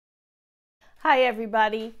Hi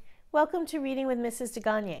everybody, welcome to Reading with Mrs.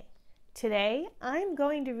 DeGagne. Today I'm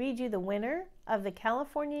going to read you the winner of the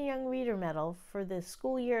California Young Reader Medal for the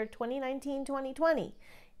school year 2019-2020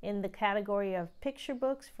 in the category of picture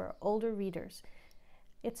books for older readers.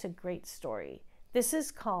 It's a great story. This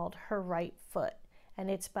is called Her Right Foot,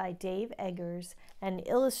 and it's by Dave Eggers and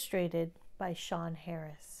illustrated by Sean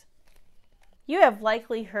Harris. You have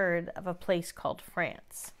likely heard of a place called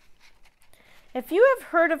France. If you have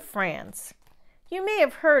heard of France, you may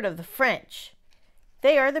have heard of the French.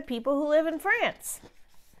 They are the people who live in France.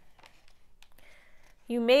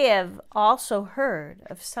 You may have also heard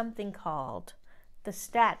of something called the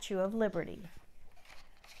Statue of Liberty.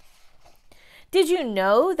 Did you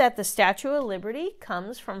know that the Statue of Liberty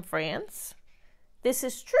comes from France? This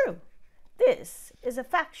is true. This is a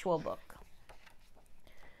factual book.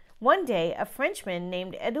 One day, a Frenchman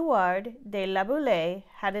named Edouard de la Boulaye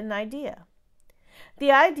had an idea.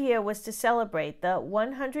 The idea was to celebrate the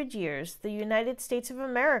 100 years the United States of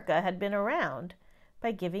America had been around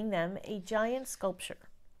by giving them a giant sculpture.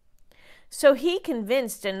 So he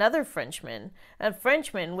convinced another Frenchman, a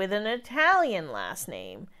Frenchman with an Italian last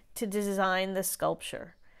name, to design the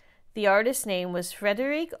sculpture. The artist's name was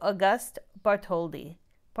Frédéric Auguste Bartholdi.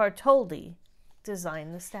 Bartholdi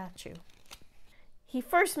designed the statue. He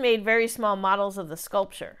first made very small models of the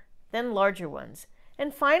sculpture, then larger ones,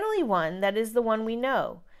 and finally one that is the one we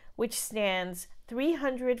know, which stands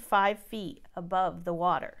 305 feet above the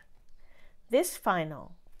water. This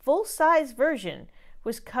final, full-size version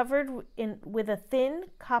was covered with a thin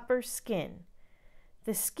copper skin.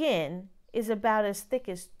 The skin is about as thick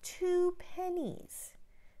as 2 pennies.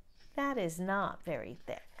 That is not very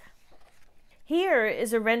thick. Here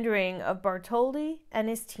is a rendering of Bartholdi and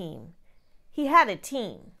his team. He had a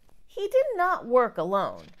team. He did not work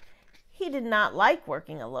alone. He did not like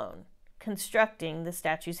working alone, constructing the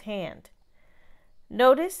statue's hand.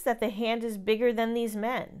 Notice that the hand is bigger than these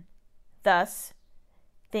men. Thus,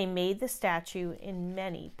 they made the statue in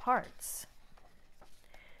many parts.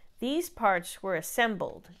 These parts were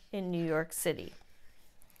assembled in New York City.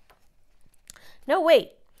 No,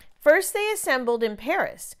 wait. First they assembled in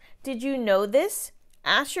Paris. Did you know this?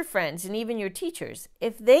 Ask your friends and even your teachers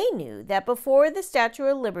if they knew that before the Statue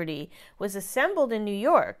of Liberty was assembled in New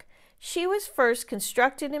York, she was first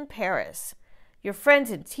constructed in Paris. Your friends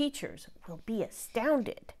and teachers will be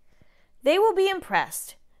astounded. They will be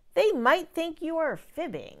impressed. They might think you are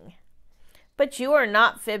fibbing. But you are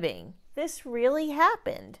not fibbing. This really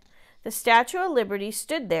happened. The Statue of Liberty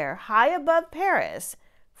stood there high above Paris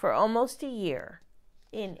for almost a year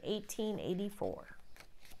in 1884.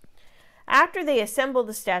 After they assembled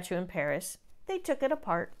the statue in Paris, they took it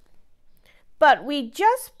apart. But we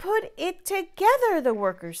just put it together, the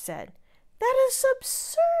workers said. That is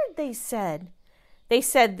absurd, they said. They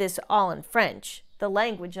said this all in French, the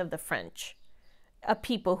language of the French, a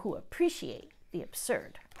people who appreciate the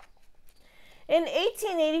absurd. In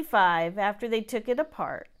 1885, after they took it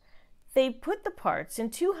apart, they put the parts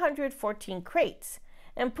in 214 crates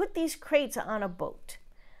and put these crates on a boat.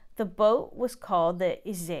 The boat was called the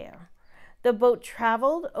Isère. The boat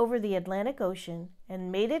traveled over the Atlantic Ocean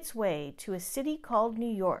and made its way to a city called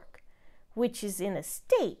New York, which is in a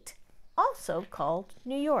state also called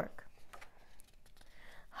New York.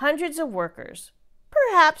 Hundreds of workers,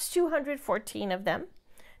 perhaps 214 of them,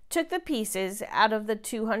 took the pieces out of the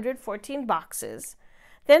 214 boxes,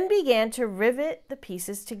 then began to rivet the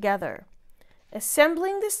pieces together.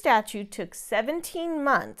 Assembling the statue took 17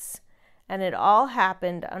 months, and it all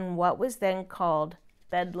happened on what was then called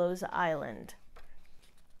Bedloe's Island.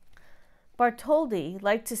 Bartholdi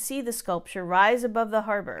liked to see the sculpture rise above the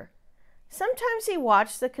harbor. Sometimes he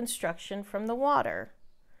watched the construction from the water.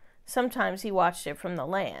 Sometimes he watched it from the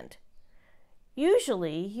land.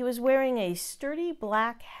 Usually he was wearing a sturdy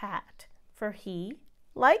black hat, for he,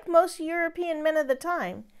 like most European men of the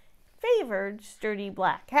time, favored sturdy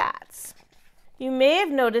black hats. You may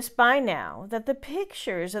have noticed by now that the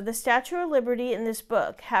pictures of the Statue of Liberty in this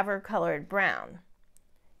book have her colored brown.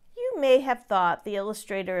 You may have thought the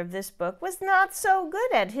illustrator of this book was not so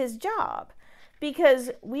good at his job,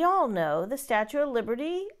 because we all know the Statue of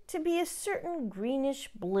Liberty to be a certain greenish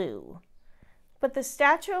blue. But the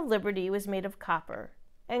Statue of Liberty was made of copper,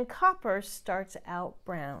 and copper starts out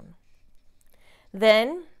brown.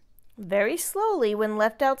 Then, very slowly, when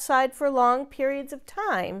left outside for long periods of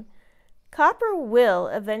time, copper will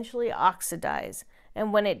eventually oxidize,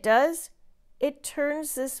 and when it does, it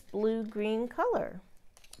turns this blue-green color.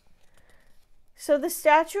 So the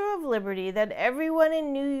Statue of Liberty that everyone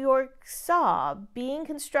in New York saw being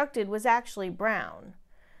constructed was actually brown.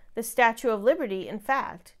 The Statue of Liberty, in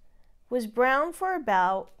fact, was brown for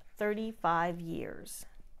about 35 years.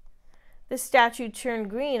 The statue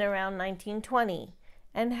turned green around 1920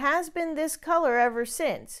 and has been this color ever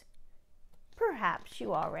since. Perhaps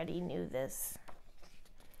you already knew this.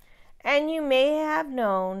 And you may have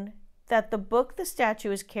known that the book the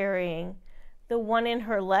statue is carrying, the one in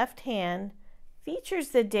her left hand, features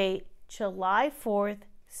the date July 4th,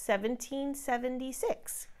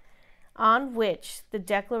 1776, on which the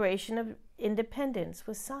Declaration of Independence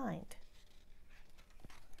was signed.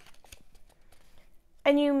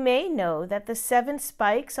 And you may know that the 7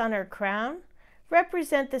 spikes on her crown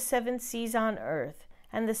represent the 7 seas on earth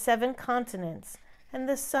and the 7 continents and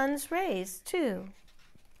the sun's rays too.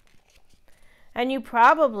 And you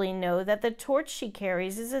probably know that the torch she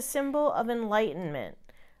carries is a symbol of enlightenment,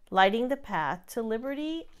 lighting the path to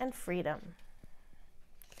liberty and freedom.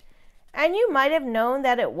 And you might have known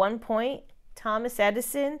that at one point, Thomas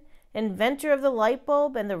Edison, inventor of the light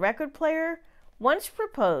bulb and the record player, once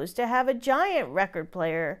proposed to have a giant record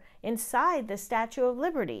player inside the Statue of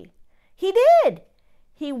Liberty. He did!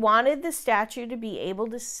 He wanted the statue to be able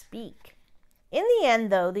to speak. In the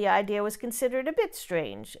end, though, the idea was considered a bit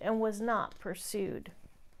strange and was not pursued.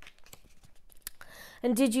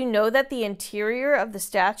 And did you know that the interior of the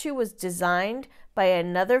statue was designed by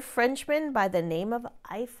another Frenchman by the name of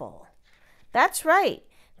Eiffel? That's right,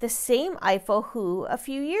 the same Eiffel who, a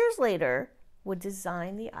few years later, would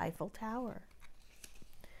design the Eiffel Tower.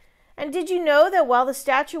 And did you know that while the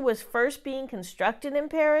statue was first being constructed in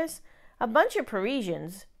Paris, a bunch of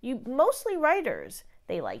Parisians, mostly writers,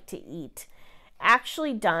 they like to eat,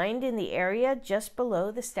 actually dined in the area just below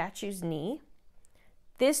the statue's knee?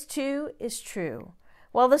 This too is true.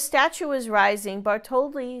 While the statue was rising,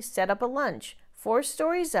 Bartholdi set up a lunch 4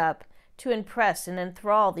 stories up to impress and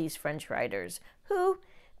enthrall these French writers, who,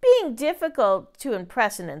 being difficult to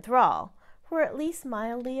impress and enthrall, were at least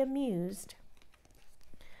mildly amused.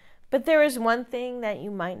 But there is one thing that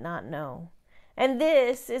you might not know, and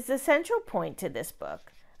this is the central point to this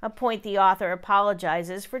book, a point the author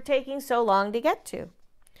apologizes for taking so long to get to.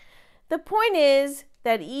 The point is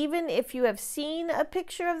that even if you have seen a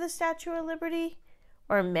picture of the Statue of Liberty,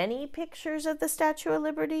 or many pictures of the Statue of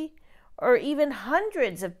Liberty, or even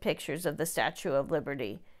hundreds of pictures of the Statue of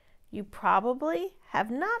Liberty, you probably have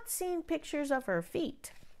not seen pictures of her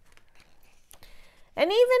feet. And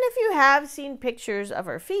even if you have seen pictures of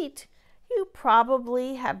her feet, you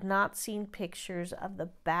probably have not seen pictures of the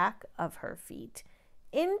back of her feet,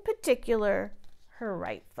 in particular, her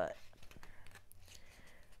right foot.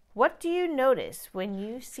 What do you notice when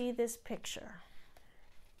you see this picture?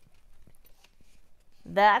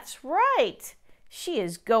 That's right! She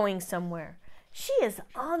is going somewhere. She is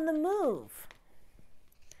on the move.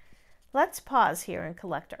 Let's pause here and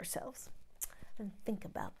collect ourselves and think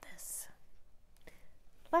about this.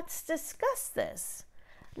 Let's discuss this.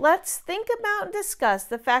 Let's think about and discuss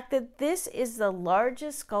the fact that this is the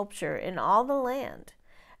largest sculpture in all the land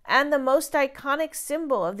and the most iconic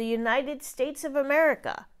symbol of the United States of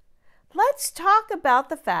America. Let's talk about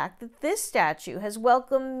the fact that this statue has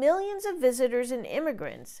welcomed millions of visitors and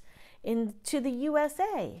immigrants into the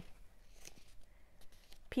USA.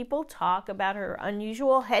 People talk about her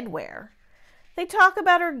unusual headwear. They talk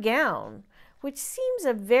about her gown, which seems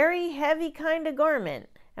a very heavy kind of garment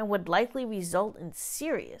and would likely result in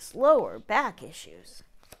serious lower back issues.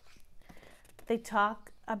 They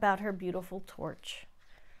talk about her beautiful torch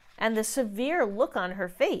and the severe look on her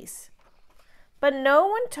face. But no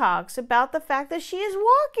one talks about the fact that she is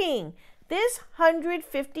walking. This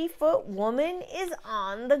 150-foot woman is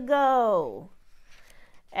on the go.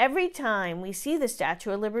 Every time we see the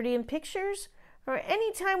Statue of Liberty in pictures, or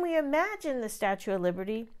any time we imagine the Statue of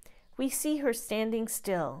Liberty, we see her standing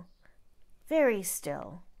still, very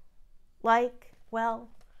still, like, well,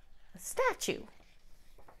 a statue.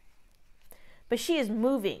 But she is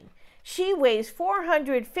moving. She weighs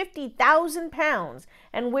 450,000 pounds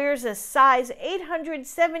and wears a size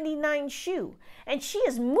 879 shoe, and she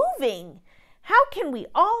is moving. How can we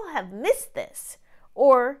all have missed this?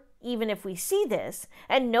 Or, even if we see this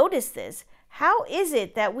and notice this, how is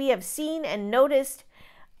it that we have seen and noticed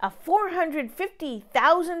a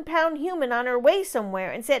 450,000 pound human on her way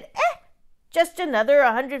somewhere and said, just another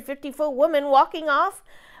 150-foot woman walking off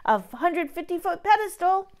a 150-foot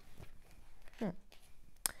pedestal?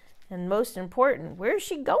 And most important, where is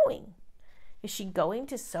she going? Is she going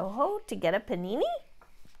to Soho to get a panini?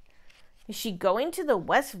 Is she going to the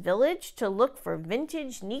West Village to look for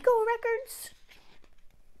vintage Nico records?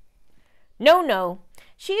 No.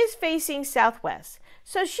 She is facing southwest,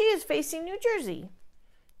 so she is facing New Jersey.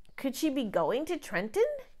 Could she be going to Trenton?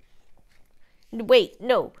 Wait,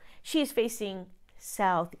 no. She is facing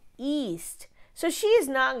southeast, So she is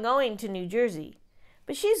not going to New Jersey,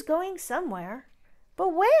 but she's going somewhere.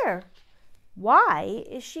 But where? Why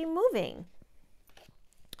is she moving?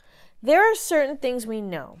 There are certain things we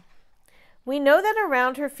know. We know that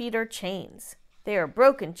around her feet are chains. They are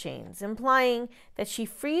broken chains, implying that she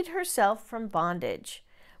freed herself from bondage.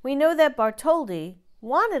 We know that Bartholdi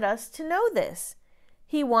wanted us to know this.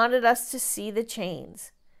 He wanted us to see the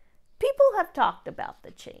chains. People have talked about the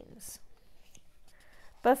chains,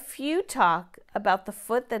 but few talk about the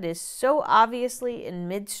foot that is so obviously in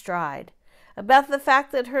mid-stride, about the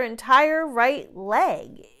fact that her entire right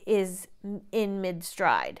leg is in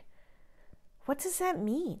mid-stride. What does that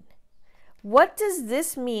mean? What does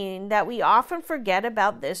this mean that we often forget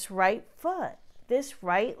about this right foot, this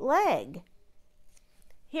right leg?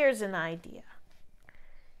 Here's an idea.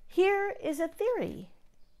 Here is a theory.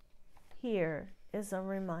 Here is a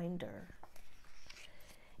reminder.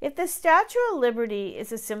 If the Statue of Liberty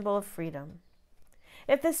is a symbol of freedom,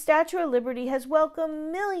 if the Statue of Liberty has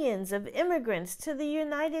welcomed millions of immigrants to the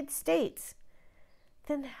United States,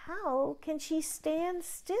 then how can she stand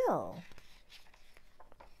still?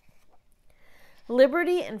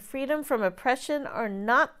 Liberty and freedom from oppression are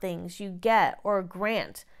not things you get or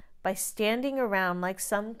grant by standing around like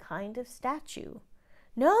some kind of statue.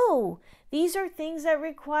 No, these are things that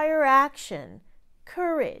require action,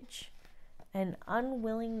 courage, and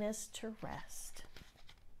unwillingness to rest.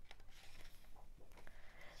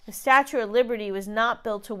 The Statue of Liberty was not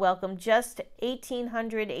built to welcome just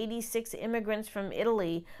 1,886 immigrants from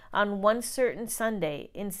Italy on one certain Sunday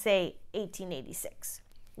in, say, 1886.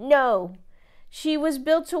 No, she was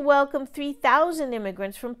built to welcome 3,000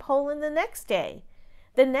 immigrants from Poland the next day.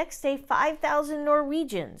 The next day, 5,000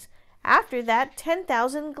 Norwegians. After that,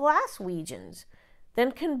 10,000 Glaswegians.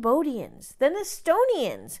 Then Cambodians. Then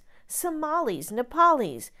Estonians. Somalis,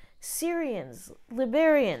 Nepalis, Syrians,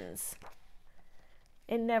 Liberians.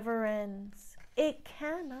 It never ends. It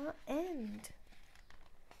cannot end.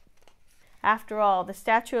 After all, the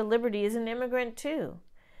Statue of Liberty is an immigrant too.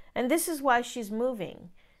 And this is why she's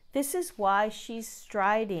moving. This is why she's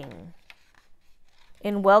striding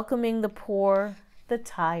in welcoming the poor, the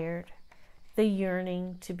tired, the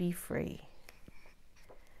yearning to be free.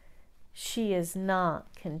 She is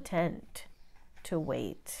not content to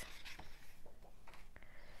wait.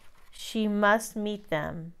 She must meet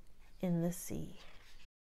them in the sea.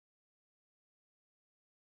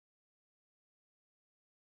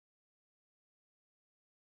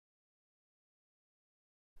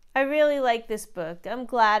 I really like this book. I'm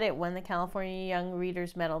glad it won the California Young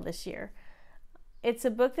Readers Medal this year. It's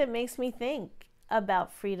a book that makes me think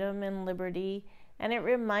about freedom and liberty, and it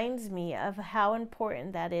reminds me of how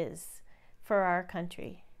important that is for our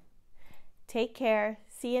country. Take care.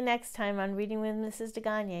 See you next time on Reading with Mrs.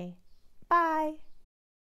 DeGagne. Bye.